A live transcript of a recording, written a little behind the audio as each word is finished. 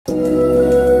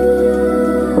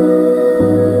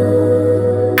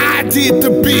did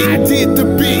the beat. I did the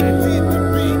beat.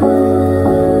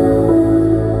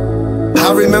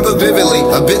 I remember vividly,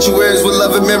 obituaries with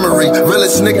love and memory.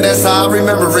 Realest nigga, that's how I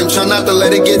remember him. Try not to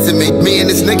let it get to me. Me and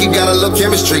this nigga got a little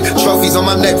chemistry. Trophies on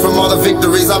my neck from all the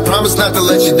victories. I promise not to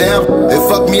let you down. It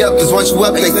fucked me up, cause once you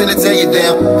up, they finna tear you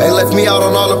down. They left me out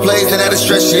on all the plays and had to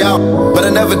stress you out. But I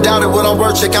never doubted what I'm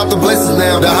worth, check out the blessings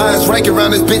now. The highest rank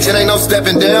around this bitch, it ain't no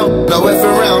stepping down. No F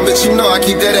around, bitch, you know I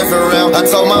keep that F around. I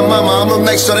told my mama, I'ma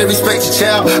make sure they respect your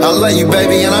child. I love you,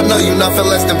 baby, and I know you nothing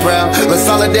less than proud. Let's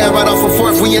solidarize right off a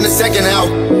fourth, we in the second house.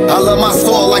 I love my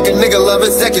soul like a nigga love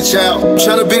his second child.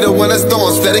 Tryna be the one that's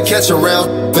throwing steady catch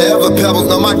around. Forever pebbles,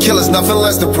 know my killer's nothing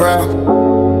less than proud.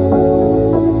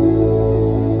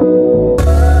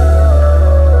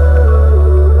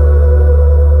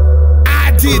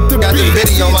 I did the Got the beat.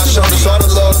 bitty on my shoulders, all the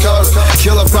little colors.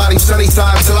 Killer Friday, sunny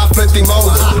side till I flip him over.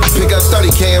 Pick up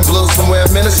 30K in blues somewhere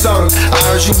in Minnesota. I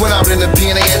heard you went out in the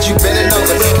P&A and you been in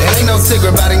over. There ain't no secret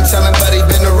about him telling, but he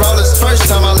been the rollers. First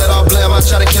time I let off blam, I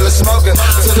try to kill a smoker.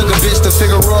 Took a bitch to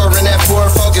Figueroa in that Ford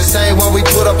Focus. Same one we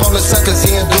put up on the suckers,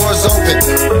 he and doors open.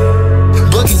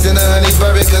 Bookies in the honey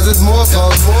bourbon, cause it's more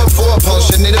fun. For a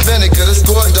potion, need a vinegar to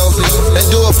score doses. They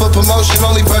do it for promotion,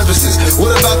 only purposes.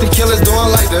 What about the killers doing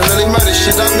like they really murder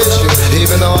shit? I miss you.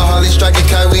 Even though I hardly strike a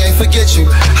kite, we ain't forget you.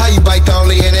 How you bite the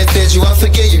only and it fits you, I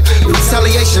forget you.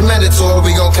 Retaliation mandatory,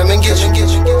 we gon' come and get you.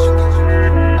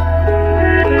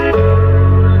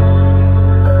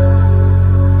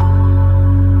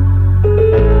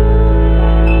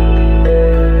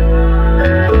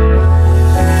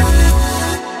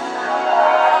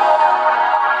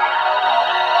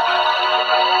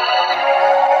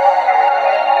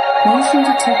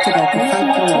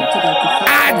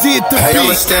 I did the Hey,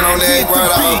 I'ma beat. stand on that word,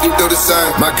 I hope you do the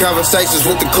same. My conversations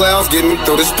with the clouds get me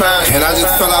through this pain. And I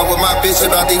just fell out with my bitch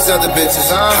about these other bitches.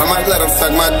 I might let them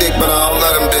suck my dick, but I don't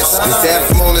let them bitches. This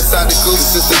half moon inside the coupe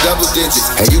is just a double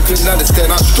digits. And you couldn't understand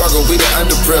our struggle, we the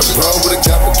underprivileged. Roll with a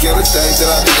couple killer things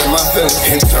that I do in my feelings.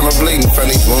 Internal bleeding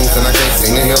from these wounds and I can't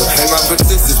seem to heal. Hey, my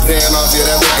persistence paying off, yeah,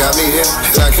 that what got me here.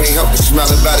 And I can't help but smile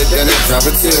about it, then it drop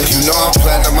a tear. You know I'm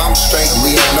platinum, I'm straight,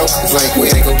 we ain't no complaint. We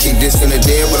ain't gon' keep this in the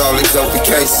dead with all these open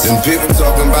cases. And people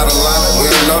talking about a line, we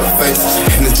don't know the faces.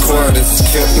 In this corner, this is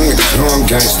killed, niggas know I'm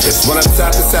gangsters. When I'm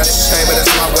top inside this chamber,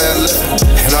 that's my way of living.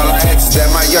 And all I ask is that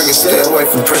my youngest stay away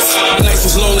from prison. Life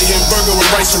was lonely, hamburger with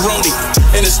rice and roni.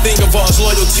 And this thing of ours,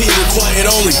 loyalty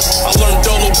required only. I learned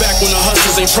Dolo back when the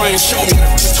hustlers ain't try and show me.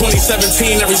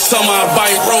 2017, every summer I buy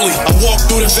it rolling. I walk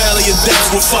through the valley of death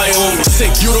with fire on me.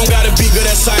 Sick, you don't gotta be good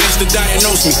at science to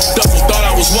diagnose me. Duffel thought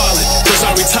I was wildin', cause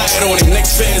I retired on him.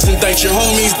 Next fans indict your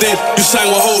homies, then you sign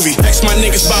with Hovey. Ask my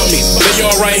niggas about me, they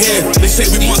all right here. They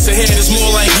say we months ahead, it's more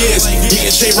like years. Me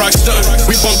and J-Rock stunned,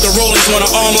 we bump the rollers on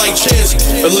an arm like chairs.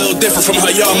 A little different from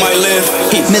how y'all might live.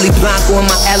 Milly Blanco in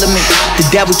my element. The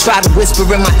devil tried to whisper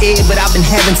in my ear, but I've been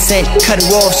heaven sent. Cut her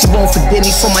off, she won't forgive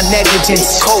me for my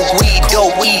negligence. Coke, weed,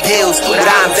 dope, weed pills, that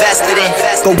I invested in.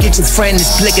 Go get your friend, this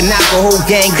flick and knock the whole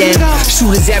gang down.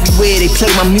 Shooters everywhere, they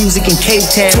play my music in Cape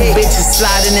Town. Two bitches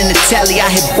sliding in the telly, I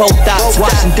hit both ops.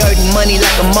 Watching dirty money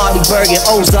like a Marty Berg and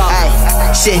Ozark.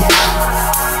 Shit.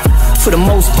 For the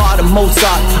most part, I'm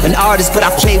Mozart, an artist, but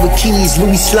I play with keys.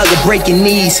 Louis Slugger breaking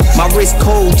knees. My wrist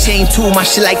cold, chain 2, my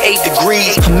shit like 8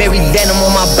 degrees. I marry venom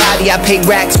on my body, I pay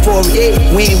racks for it.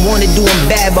 We ain't wanna do them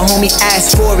bad, but homie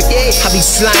asked for it. I be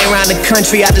flying around the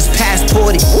country, I just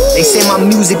passported. They say my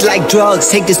music like drugs,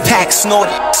 take this pack, snort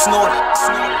it, snort it,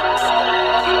 snort it.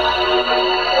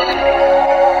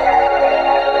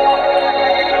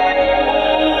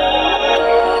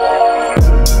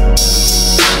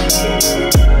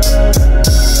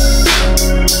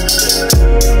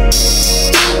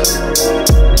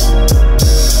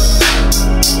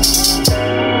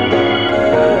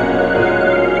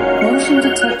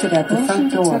 At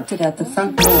the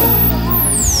front door.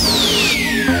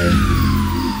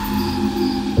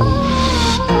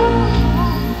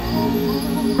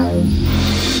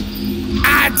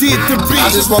 I did the beat. I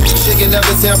just want the chicken, never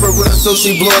tamper with a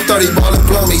sushi. Blow a 30 ball and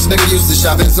blow me. Nigga used to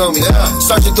shop and on me.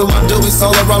 Searching through my doobies,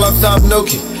 solo roll up top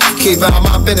nookie. Keep out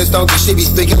my business, don't get she be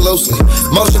speaking loosely.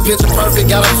 Motion picture perfect,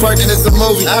 got him twerking, it's a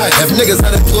movie. If niggas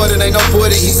unemployed and ain't no boy,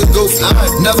 then he's a goofy.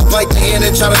 Never bite the hand and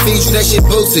try to feed you, that shit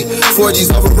bootsy. 4G's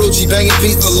over Rucci, banging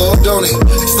pizza, Lord, don't it?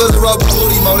 Slither up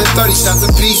booty, more than 30 shots of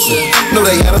pizza. Knew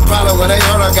they had a problem when they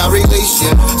heard I got released,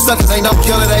 yeah. Suckers ain't no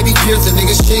killer, they be piercing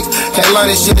niggas' cheeks. Can't learn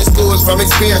this shit in school, it's from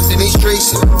experience in these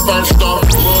streets. First off,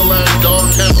 little line dog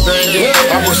kept banging.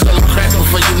 I was selling crack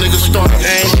before you niggas started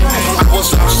hanging. I was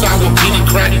outside with Petey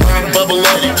Crack. Bubble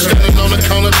up, standing on the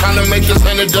corner trying to make this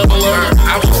 $100 double up.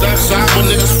 I was outside when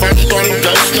niggas first started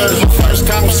ghosting. My first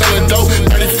time selling dope,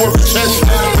 34%.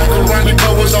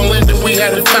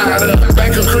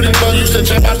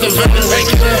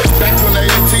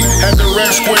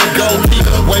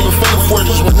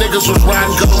 niggas was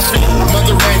riding gold feet.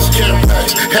 Mother range care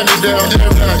packs, hand-me-down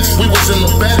airbags. We was in the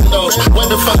bandos,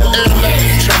 waiting for the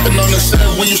airbags. Trapping on the set,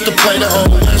 we used to play the whole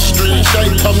West Street. Shay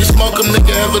told me smoke a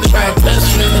nigga ever try to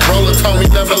test me. Roller told me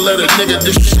never let a nigga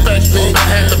disrespect me. I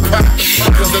had to pop,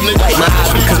 cause the nigga Wipe my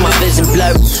eyes because my vision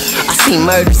blurry. I see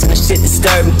murders and the shit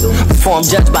disturb me. Before I'm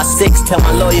judged by 6, tell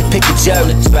my lawyer pick a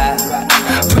jury.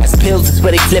 Press pills is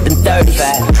where they flipping 30.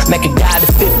 Make a guy to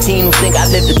 15 who think I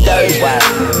lived to 30.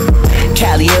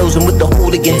 Cali Hills and with the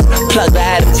hooligans. Plug, I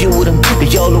had a few of them. The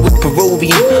YOLO was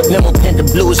Peruvian. Limo pent the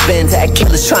bluest Benz. Had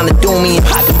killers trying to do me. And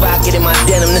pocket rocket in my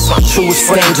denim. This my truest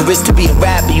friend. Dangerous to be a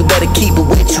rapper. You better keep it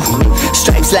with you.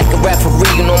 Stripes like a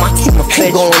referee. You know my team of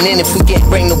fit. Going in if we get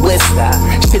bring the whistle.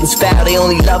 Shit is foul. They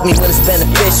only love me when it's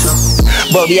beneficial.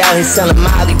 But we out here selling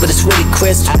Molly, but it's really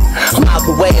crystal. I'm out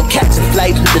the way. I'm catching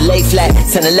flights with the lay flat.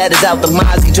 Sending letters out the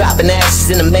MOZZY. Dropping ashes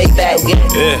in the Maybach.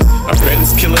 Yeah, I pray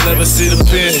this killer never see the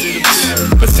pen.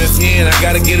 But since the end, I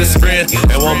gotta get a sprint.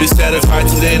 And won't be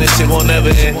satisfied today, and this shit won't never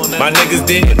end. My niggas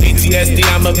dead, PTSD,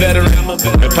 I'm a veteran.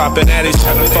 Been popping addies,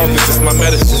 trying to focus, it's my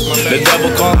medicine. The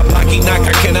double call, I block, he knock,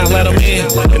 I cannot let him in.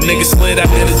 If niggas slid, I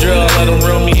did a drill, I let him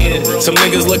reel me in. Some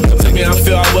niggas look up to me, I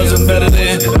feel I wasn't better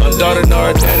than. My daughter know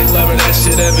her daddy, love her, that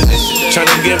shit evident. Trying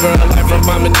to give her a life her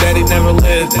mom and daddy never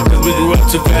lived. Cause we grew up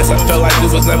too fast, I felt like we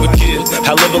was never kids.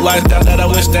 I live a lifestyle that I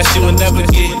wish that she would never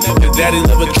get. Cause daddy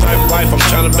live a tribe life, I'm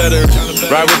trying to better.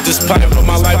 Ride with this pipe, but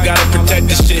my life gotta protect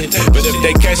this shit. But if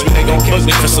they catch me, they gon' book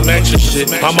me for some extra shit.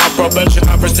 I'm on probation,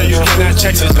 I pretend you cannot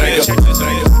check this nigga.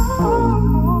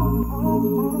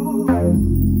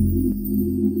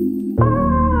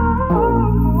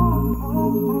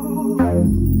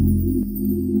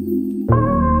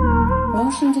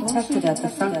 Detected at the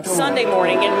front door. Sunday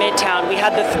morning in Midtown, we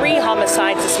had the 3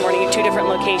 homicides this morning in 2 different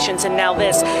locations, and now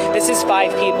this is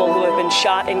 5 people who have been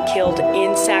shot and killed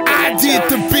in Sacramento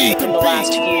in the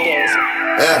last few days.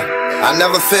 Yeah, I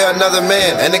never fear another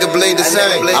man, that nigga bleed the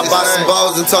same. I bought some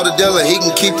balls and told the dealer he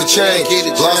can keep the change.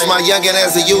 Lost my youngin'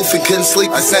 as a youth and couldn't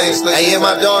sleep the same. I hear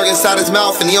my dog inside his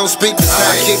mouth and he don't speak the same.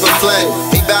 I keep a flame,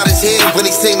 he bowed his head when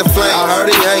he seen the flame. I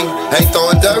heard he ain't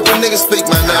throwing dirt when niggas speak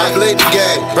my name. I bleed the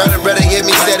game, brother hit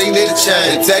me, said he need a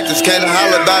change. Detectives came to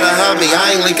holler about a homie,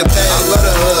 I ain't link a thing. I love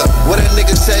the hood, what a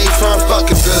nigga say he from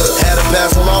fucking good. Had to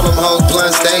pass on all them hoes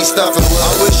blunts, they ain't stuffing wood.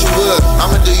 I wish you would,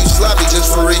 I'ma do you sloppy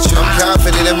just for reach you. I'm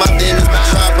confident in my demons, been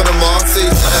trapping them all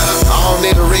season. I don't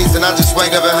need a reason, I just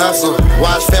wake up and hustle.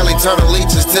 Watch family turn to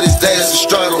leeches, to this day it's a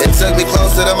struggle. It took me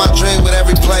closer to my dream with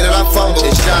every play that I fumbled.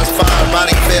 And shots fired,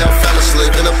 body fell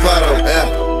asleep in a puddle.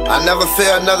 Yeah. I never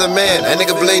fear another man, that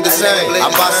nigga bleed the same. I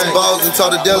bought some balls and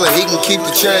told the dealer he can keep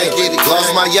the change.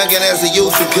 Lost my youngin' as a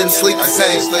youth and couldn't sleep the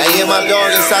same. I hear my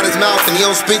dog inside his mouth and he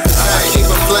don't speak the same. I keep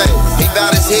a flame, he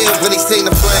bowed his head when he seen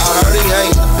the flame. I heard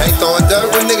he ain't throwing dirt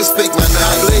when niggas speak my name.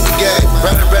 I bleed the game,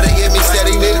 brother hit me,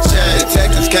 said he need a change.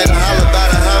 Detectives came to holler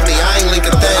about a homie, I ain't link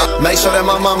a thing. Make sure that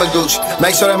my mama Gucci,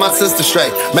 make sure that my sister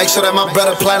straight, make sure that my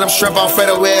brother platinum shrimp on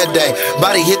Fredo every day.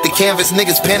 Body hit the canvas,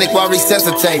 niggas panic while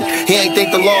resuscitate. He ain't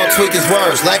think the law tweak his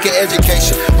words, lack of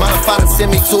education. My father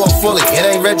sent me to him fully, it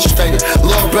ain't registered.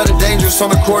 Little brother dangerous on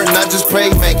the court and I just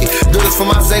pray he make it. Do this for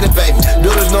my Zeta baby,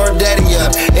 do this know her daddy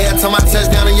up. Every time I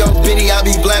touch down in your bitty, I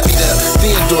be blackied up.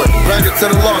 Theodore, bring her to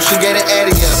the law, she get an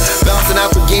addy up. Bouncing out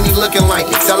the guinea looking like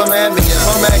it, tell him have me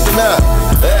up. I'm acting up,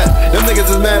 yeah, them niggas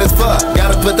is mad as fuck.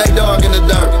 Gotta put they dog in the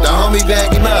dirt, the homie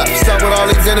back him up. Stop with all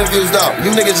these interviews though,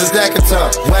 you niggas just acting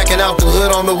tough. Whacking out the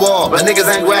hood on the wall, but niggas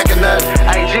ain't whacking nothing.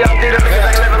 Hey, GLD, them niggas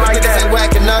ain't living like that. Niggas ain't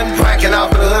whacking nothing, whacking out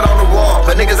the hood on the wall,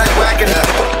 but niggas ain't whacking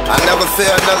nothing. I never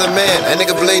fear another man, that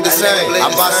nigga bleed the same.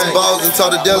 I bought some balls and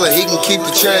told the dealer he can keep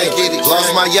the change.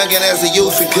 Lost my youngin' as a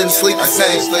youth and couldn't sleep the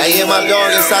same. I hear my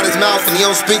dog inside his mouth and he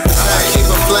don't speak the same. I keep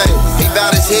a flame, he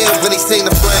bowed his head when he seen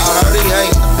the flame. I heard he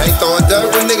ain't throwing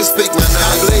dirt when niggas speak my name.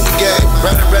 I bleed the game,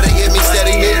 brother hit me, said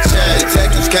he need a change.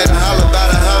 Detectives came to holler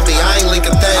about a homie, I ain't link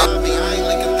a thing.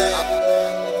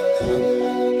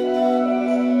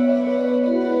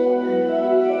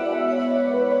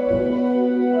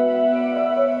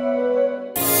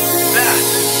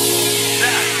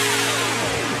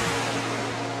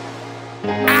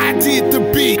 I did the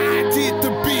beat.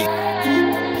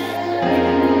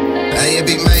 Hey, it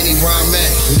be mainly where I'm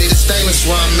at. Need a stainless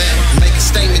where I'm at. Make a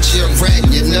statement, you're a rat.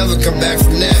 You never come back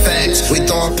from that. Facts. We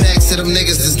throwing packs to them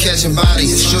niggas that's catching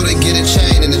bodies. Sure they get a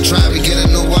chain and the drive we get a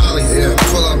new Wally. Yeah.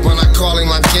 Pull up when I call him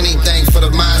like anything for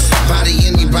the mice. Body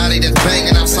anybody that's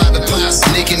banging outside the pots.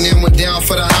 Nicking them went down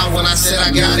for the high when I said I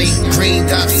got him. Green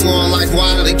dots flowing like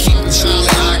water, they keep it Charlie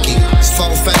hockey. It's 4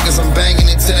 fingers, I'm banging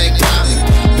it till they pop.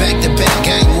 Back to back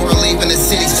gang war, leaving the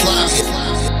city sloppy.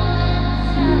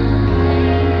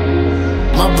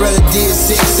 My brother did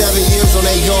 6, 7 years on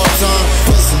that yard time.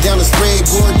 Bustin' down the spread,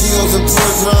 board deals and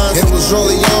pork rinds. It was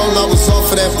rolling on, I was off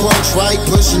of that punch, right?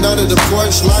 Pushing under the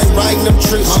porch light, riding them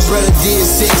trips. My brother did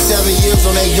 6, 7 years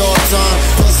on that yard time.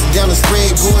 Bustin' down the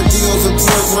spread, board deals and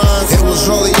pork rinds. It was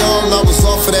rolling on, I was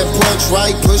off of that punch,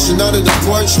 right? Pushing under the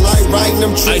porch light, riding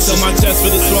them trips. Ice on my chest for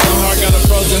the swollen heart, got a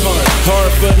frozen heart.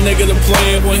 Hard for a nigga to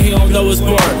play it when he don't know his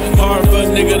part. Hard for a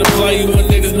nigga to play you when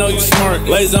niggas know you smart.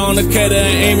 Laser on the cutter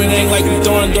and aiming ain't like we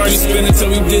throwing darts. Spinning till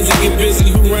we dizzy, get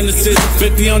busy. Who run the city?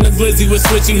 50 on the glizzy with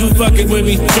switchy. Who fucking with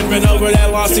me? Tripping over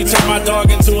that loss, he turned my dog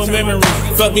into a memory.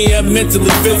 Fuck me up mentally,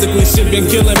 physically. Shit been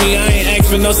killing me. I ain't asked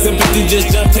for no sympathy,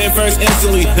 just jumped head first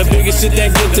instantly. The biggest shit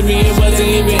that get to me, it wasn't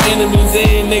even enemies.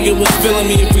 Every nigga was feeling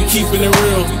me if we keeping it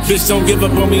real. Bitch, don't give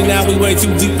up on me now, we way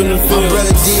too deep in the field. My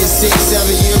brother did 6, 7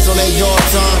 years on that yard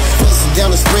time. Bustin'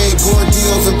 down the spread, board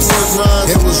deals and pork rinds.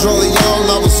 It was rolling on,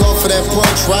 I was off of that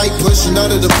punch, right? Pushing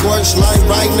under the porch light,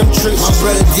 riding them trips. My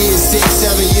brother did 6,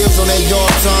 7 years on that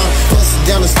yard time. Bustin'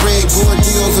 down the spread, board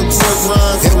deals and pork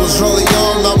rinds. It was rolling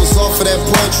on, I was off of that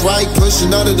punch, right?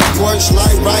 Pushing under the porch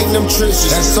light, riding them trips.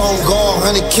 That's on guard,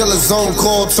 100 killers on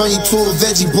call. Turn you to a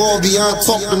veggie ball beyond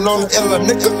talking on the illa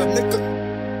nigga.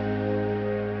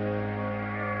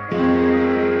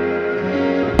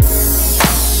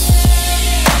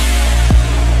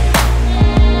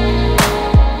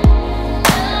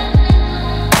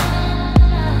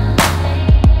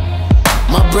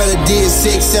 Brother did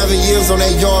 6, 7 years on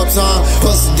that yard time.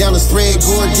 Bustin' down the spread,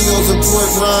 board deals and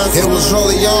pork rinds. It was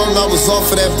rolling on, I was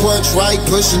off of that punch, right?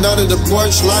 Pushing under the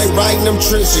porch light, riding them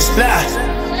trenches. Blah.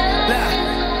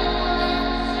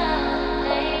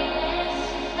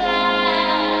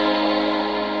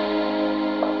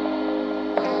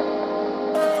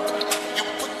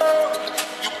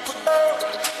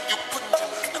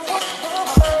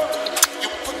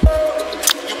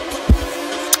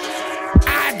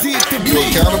 You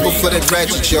accountable for that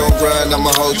ratchet, you don't run,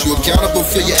 I'ma hold you accountable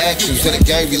for your actions in a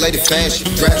game-related fashion.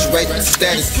 Graduated to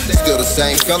status, still the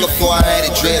same fella before I had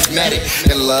it, drasmatic.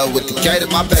 In love with the gator,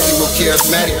 my baby real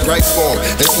charismatic. Great form,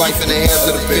 it's life in the hands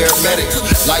of the paramedics.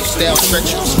 Lifestyle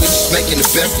treacherous, we just making the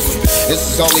best of it. This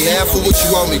is only half of what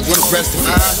you owe me, what the rest of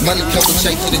it. Money come with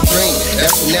chasing the dream,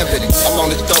 that's inevitable. I'm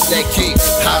on the throat that key,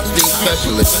 high-speed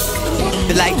specialist.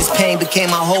 Feel like this pain became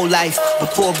my whole life.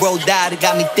 Before bro died, it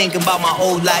got me thinking about my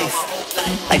old life.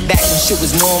 Like back when shit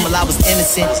was normal, I was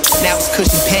innocent. Now it's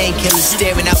cushion painkillers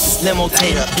staring out this limo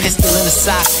tent. Pistol in the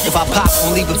sock, if I pop,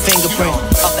 won't leave a fingerprint.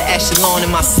 Upper echelon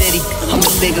in my city, I'm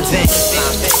the big event.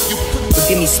 But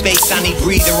give me space, I need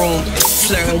breathing room.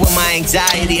 Flirting with my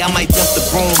anxiety, I might dump the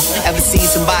broom. Ever seen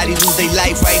somebody lose their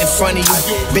life right in front of you?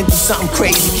 Been through something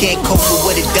crazy, can't cope with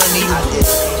what it done to you.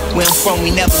 Where I'm from,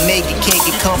 we never make it, can't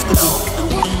get comfortable.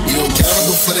 You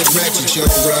accountable for that ratchet, you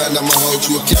don't run, I'ma hold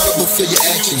you accountable for your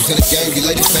actions in a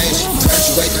game-related fashion.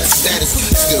 Graduated to status,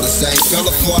 still the same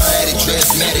fella before I had it,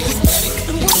 drasmatic.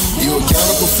 You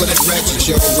accountable for that ratchet,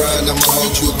 you don't run, I'ma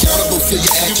hold you accountable for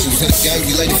your actions in a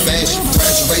game-related fashion.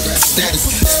 Graduated to status,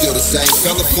 still the same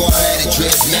fella before I had it,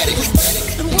 drasmatic.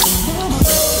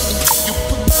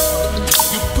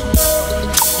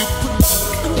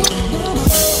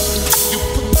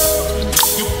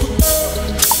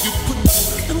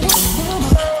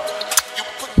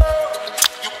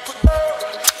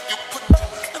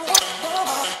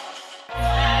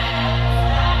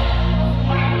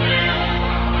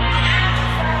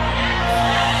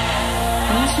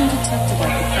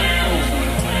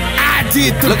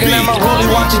 Looking at my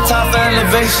rollie, watching time for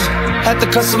elevation. Had to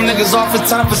cut some niggas off, it's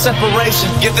time for separation.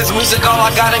 Get this music all I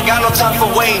got, ain't got no time for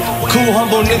waiting. Cool,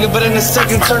 humble nigga, but in a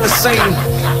second turn to Satan.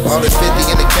 All this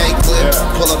 50 in the cake clip,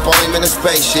 pull up on him in a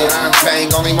spaceship. Bang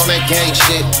on him on that gang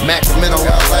shit, Macamino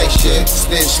LA shit.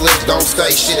 Spin slip, don't stay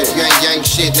shit. You ain't yank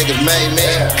shit, niggas made me.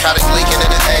 Caught it leaking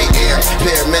in the AM.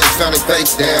 Paramedics found it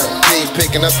face down. Pigs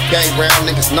picking up the game round,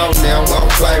 niggas know now, we don't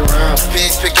play around.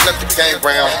 Pigs picking up the game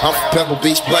round, I'm from Pebble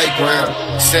Beach Playground.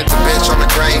 Sent the bitch on the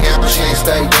Greyhound, she ain't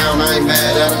stay down, I ain't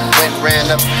mad at her. Went and ran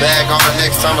up the bag on her,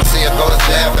 next time I see her go to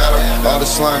dab at her. All the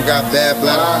slime got bad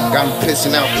bladder, got me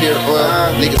pissing out pure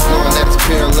oil. Niggas knowing that it's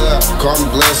pure love, call me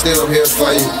blood, still here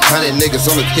for you. 100 niggas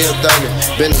on the kill thuggin',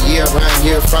 been a year around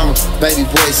here from him. Baby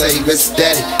boy say he miss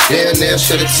daddy, there and there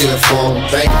should've cheered for him.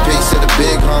 Bank piece to the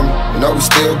big homie, you know we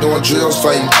still doing drills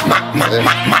for you.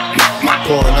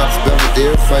 Pouring up the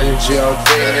Belvedere for you, G.O.D.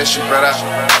 and this shit right out.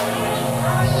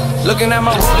 Looking at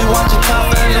my rollie, watching time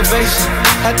for elevation.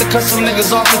 Had to cut some niggas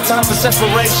off in time for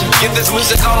separation. Give this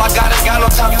music all I got, ain't got no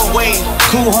time for waiting.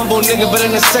 Cool, humble nigga, but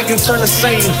in a second turn to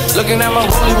Satan. Looking at my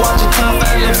rollie, watching time for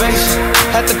elevation.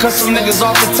 Had to cut some niggas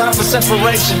off in time for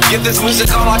separation. Give this music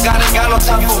all I got, ain't got no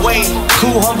time for waiting.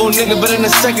 Cool, humble nigga, but in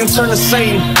a second turn to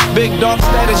Satan. Big dog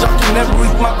status, y'all can never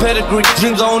reach my pedigree.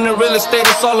 Dreams on the real estate,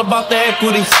 it's all about the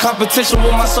equity. Competition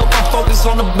with myself, I'm focused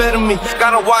on the better me.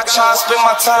 Gotta watch how I spend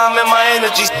my time and my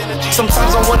energy.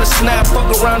 Sometimes I wanna snap, fuck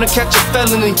around and catch a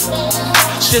felony.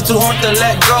 Shit too hard to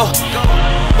let go,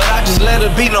 but I just let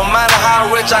it be. No matter how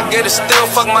rich I get, it still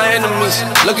fuck my enemies.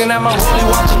 Looking at my rollie,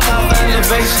 watching time for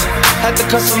elevation. Had to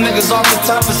cut some niggas off in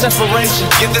time for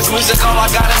separation. Give this music all I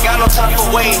got, ain't got no time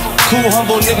for waiting. Cool,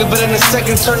 humble nigga, but in a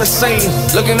second turn to Satan.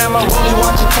 Looking at my rollie,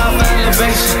 watching time for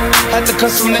elevation. Had to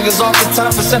cut some niggas off in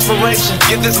time for separation.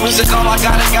 Give this music all I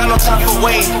got, ain't got no time for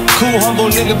waiting. Cool, humble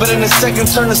nigga, but in a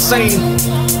second turn to Satan.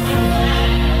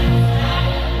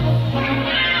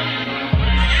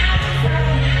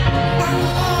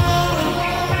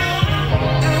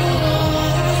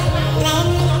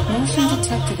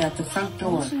 At the front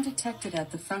door. Motion detected at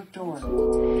the front door.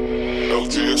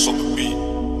 LJS on the beat.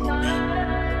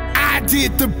 I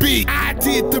did the beat. I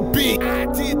did the beat. I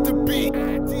did the beat.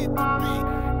 I did the beat.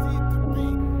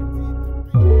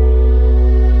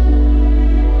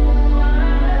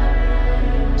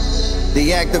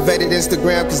 Deactivated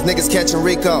Instagram cause niggas catching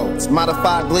Ricos.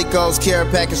 Modified Glicos, care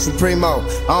package Supremo.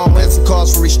 I don't answer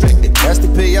calls for restricted, that's the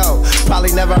PO.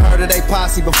 Probably never heard of they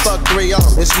posse, but fuck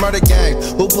 3-0. It's murder game,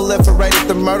 who proliferated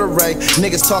the murder rate?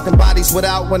 Niggas talking bodies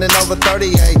without winning over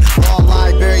 38. All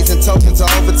libraries and tokens to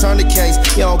overturn the case.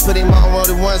 You don't put him on road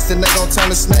at once, then they gon' turn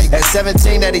to snake. At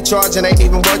 17 that he charging ain't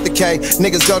even worth the K.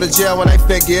 Niggas go to jail when they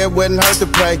figure it wouldn't hurt to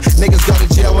pray. Niggas go to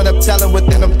jail when I'm telling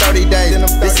within them 30 days.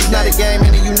 This is not a game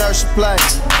any you nurse should play.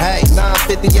 Hey,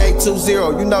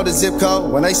 95820, you know the zip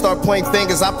code. When they start pointing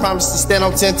fingers, I promise to stand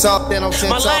on 10 top. My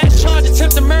last charge,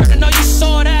 attempted murder, know you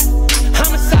saw that.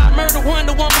 Homicide, murder,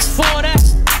 the one before that.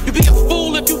 You be a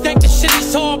fool if you think this shit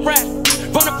is all rap.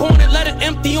 Run up on it, let it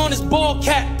empty on his ball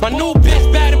cap. My new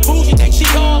bitch bad and bougie, think she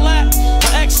all that.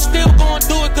 Her ex still gon'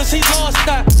 do it cause he lost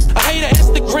that. I hate her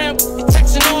Instagram, he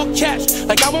texting all cash.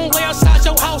 Like I won't lay outside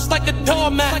your house like a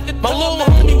doormat. My little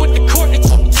homie with the court, it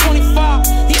took him 25.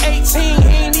 He 18, he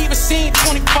ain't even seen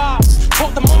 25.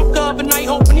 Talked the mark the other night,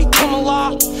 hoping he come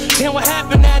alive. Then what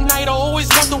happened that night, I always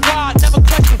wonder why. Never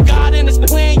questioned God in his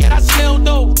plan, yet I still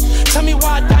do. Tell me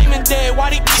why Diamond dead,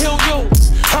 why'd he kill you?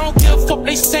 I don't give a fuck,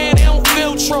 they saying they don't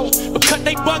feel true. Because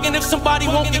they bugging if somebody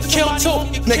won't get killed too.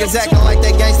 Niggas acting like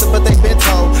they gangster, but they been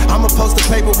told. I'ma post the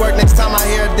paperwork next time I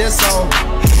hear a diss song.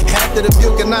 After the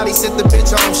Bucanati sent the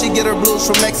bitch home. She get her blues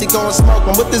from Mexico and smoke.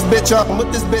 I'm with this bitch up, I'm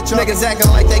with this bitch up. Niggas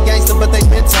acting like they gangster, but they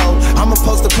been told. I'ma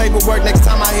post the paperwork next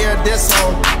time I hear a diss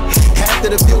song.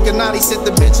 After the Bucanati sent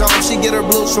the bitch home. She get her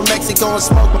blues from Mexico and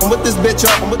smoke. I'm with this bitch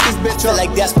up, I'm with this bitch up. Feel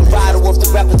like Desperado off the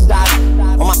repertoire.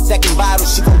 On my second bottle,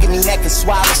 she gon' give me neck and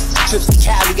swallow. Trips to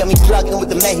Cali got me plugged in with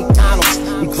the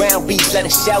Mexicanos. We ground beef, let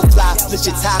a shell fly, split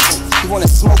your taco. You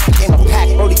wanna smoke, became a pack,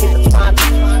 Brody get the Fonto.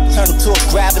 Turn him to a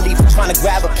grab and leave him trying to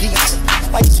grab a piece.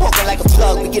 Why you talking like a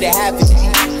plug, we get a half inch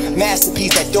deep.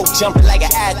 Masterpiece, that dope jumping like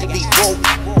an athlete, whoa.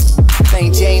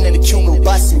 Plain Jane and the Cuban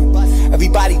bussin'.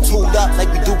 Everybody tooled up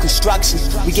like we do construction.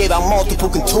 We gave out multiple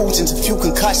contusions, a few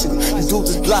concussions. You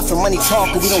dudes is bluffing, money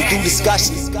talking, we don't do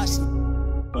discussions.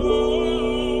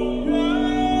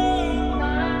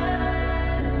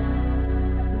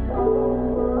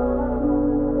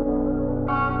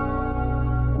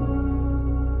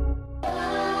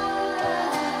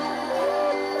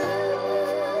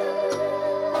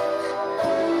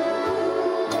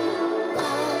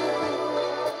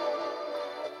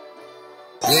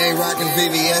 We ain't rockin'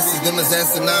 VVS's, them is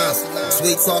S&Is.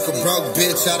 Sweet talker broke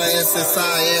bitch out of SSI.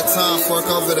 Every time fork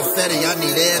over the Fetty, I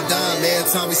need air dime. Every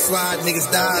time we slide,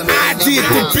 niggas die. I did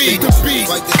the beat, the beat.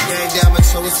 Break this game down, make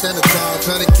sure it's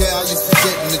sanitized. 100K, I used to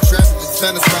get in the traffic, it's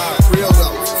fantasized. Real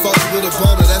though, folks with a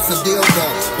boulder, that's a deal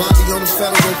though. Bobby on the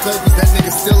federal papers, that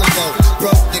nigga still in vote.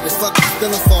 Broke nigga, fuck you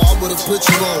still in for, I would've put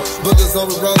you on. Boogers on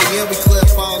the road, yeah, we clear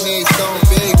fall, me ain't stone,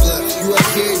 big blood. You up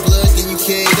carry blood, then you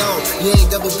carried on. You ain't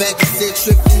double back and sit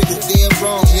trick, you niggas damn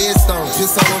wrong. Headstone,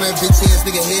 piss on that bitch ass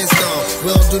nigga headstone. We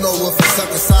don't do no wolf and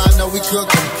sucker side, no we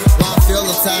cookin'. While I feel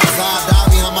the times, I die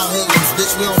behind my hoodlums.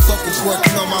 Bitch, we don't fuck with pork,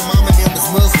 you know my mama name is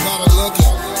Muslim, not a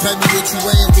lookin'. Pay me what you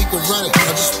weigh and we can run it.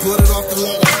 I just put it off the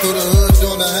ladder, through the hood,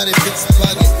 doing 100 bitches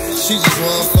plugging. She just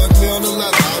wanna fuck me on the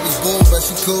ladder. I was bold, but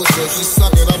she cool, so she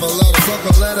suckin', I'ma let her. Fuck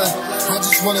a letter, I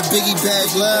just want a Biggie bag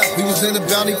love. We was in the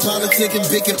bounty politicking,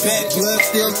 big and back, blood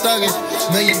still thugging.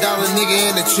 $1 million nigga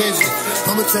in the trenches.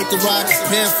 I'ma take the ride, cause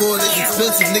paying for it is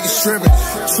expensive. Niggas trippin',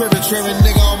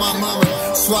 nigga on my mama.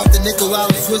 Swap the nickel out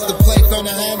and switch the plates on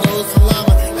the handle, it's a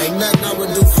llama. Ain't nothing I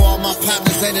would do for all my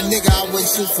partners. Ain't a nigga I wouldn't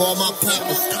shoot for all my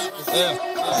partners.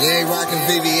 You ain't rockin'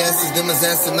 VVS's, them is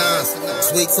S&Is.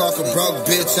 Sweet talkin' broke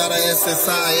bitch out of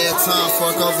SSI. Every time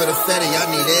fuck over the Fetty, I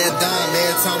need air dime.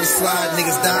 Every time we slide,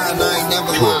 niggas die, and I ain't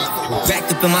never lied.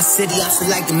 Backed up in my city, I feel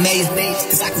like the mayor.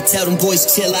 Cause I could tell them boys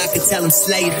chill, I could tell them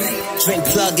Slater. Drink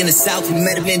plug in the South, we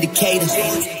met him in Decatur.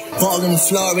 Ballin' in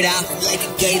Florida, I feel like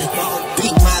a gator.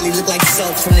 Big Molly look like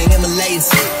salt from the Himalayas.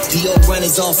 Dior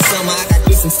runners all summer, I got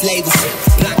different flavors.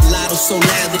 Block lotto so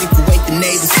loud that it could wake the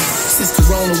neighbors. Since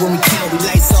Corona, when we count, we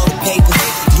lights all the paper.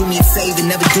 Do me a favor,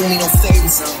 never do me no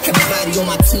favors. Everybody on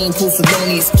my team pull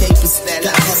felonious capers.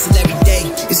 Gotta hustle every day,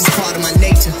 it's just part of my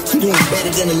nature. I'm doing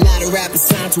better than a lot of rappers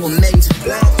signed to a major.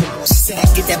 She said I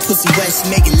get that pussy wet, she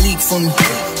make it leak for me.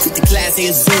 Took the class A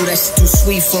Azul, that shit too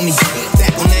sweet for me.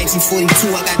 Back on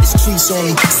 1942, I got the streets on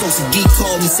me. So some geek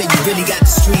called me, said you really got the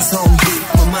streets, homie.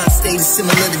 My mind state is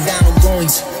similar to Donald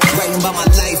Goins. Writing about my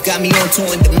life, got me on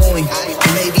tour in Des Moines.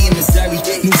 Maybe in Missouri,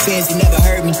 new fans, you never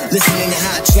heard me. Listening to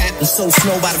hot trap and so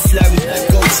snow by the flurry.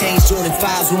 Gold chains, Jordan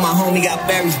 5s when my homie got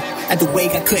buried. At the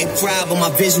wake, I couldn't cry, but my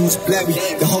vision was blurry.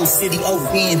 The whole city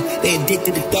OVN, they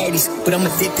addicted to 30s. But I'm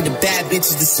addicted to bad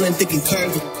bitches, the slim, thick, and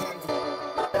curvy.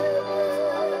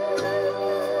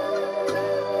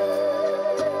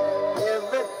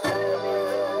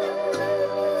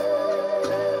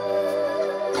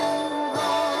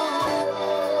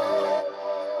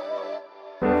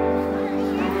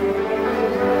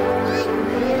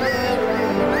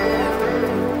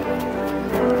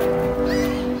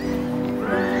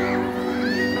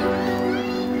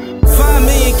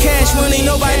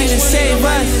 Nobody to save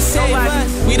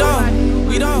us. We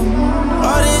don't.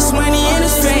 All this money and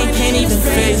this fame can't even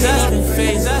phase us.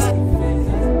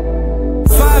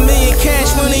 5 million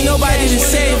cash money, nobody to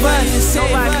save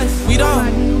us. We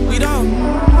don't.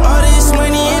 All this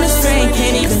money and this fame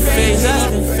can't even phase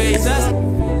us.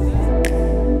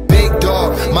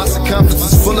 My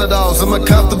circumference is full of those. I'm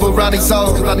uncomfortable around these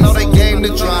hoes, cause I know they game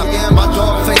to drop. My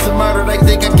dog facing murder, they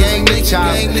think I gang the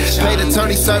chop. Paid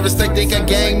attorney service, they think I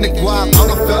gang the guap. I'm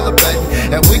a fella, baby,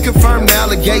 and we confirm the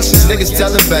allegations. Niggas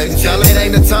tellin', baby, it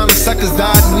ain't the time the suckers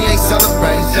died and we ain't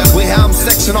celebrating. We have them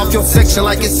section off your section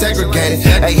like it's segregated.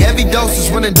 Hey, heavy doses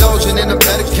when indulging in the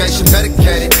medication,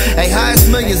 medicated. Hey,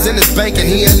 highest millions in this bank and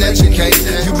he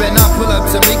uneducated. You better not pull up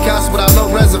to Meek house without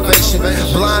no reservation.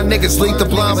 Blind niggas lead the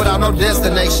blind without no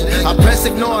destination. I press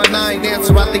ignore and I ain't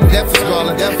answer, I think death is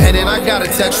calling. And then I got a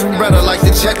text from brother like the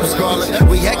check was calling.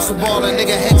 We hexa ballin',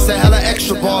 nigga hexa hella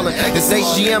extra ballin'. It's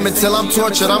HGM until I'm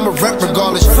tortured, I'm a rep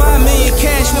regardless. 5 million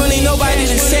cash money, nobody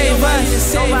to save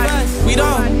us. We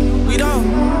don't.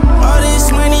 All this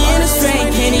money and this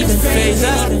fame can't even phase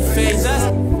us.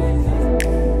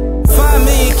 5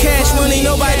 million cash money,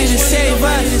 nobody to save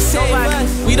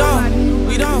us. We don't.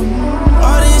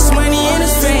 All this money and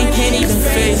this fame can't even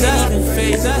phase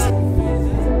us.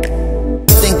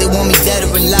 Think they want me dead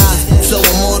or alive. Flow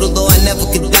immortal though I never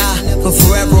could die, but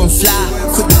forever I'm fly.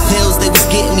 Quit the pills, they was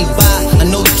getting me by. I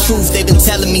know the truth, they been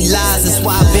telling me lies. That's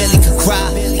why I barely could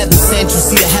cry. Heaven sent, you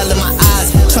see the hell in my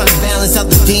eyes. Trying to balance out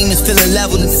the demons, feeling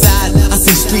leveled inside. I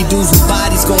see street dudes with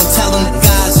bodies, going tell them the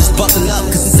guys just buckle up,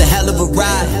 cause it's a hell of a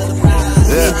ride.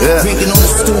 Drinking on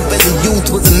the stoop as a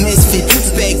youth was a misfit.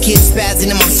 Bad kids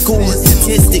spazzing in my school, a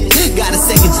statistic. Got a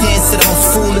second chance that I'm a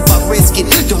fool if I risk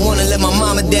it. Don't wanna let my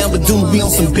mama down, but do be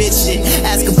on some bitch shit.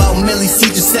 Ask about Millyz,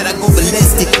 she just said I go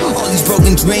ballistic. All these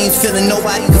broken dreams, feeling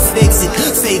nobody can fix it.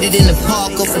 Faded in the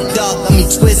park, off the dark, got me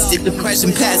twisted.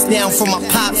 Depression passed down from my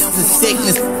pops to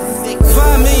sickness.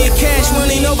 5 million cash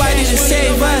money, nobody to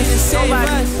save us.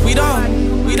 We don't.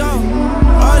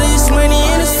 All this money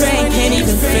and this fame can't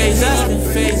even phase us.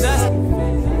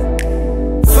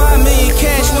 5 million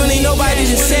cash money, nobody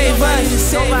to save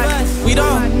us. We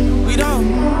don't.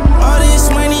 All this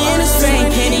money and this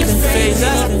fame can't even phase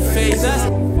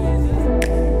us.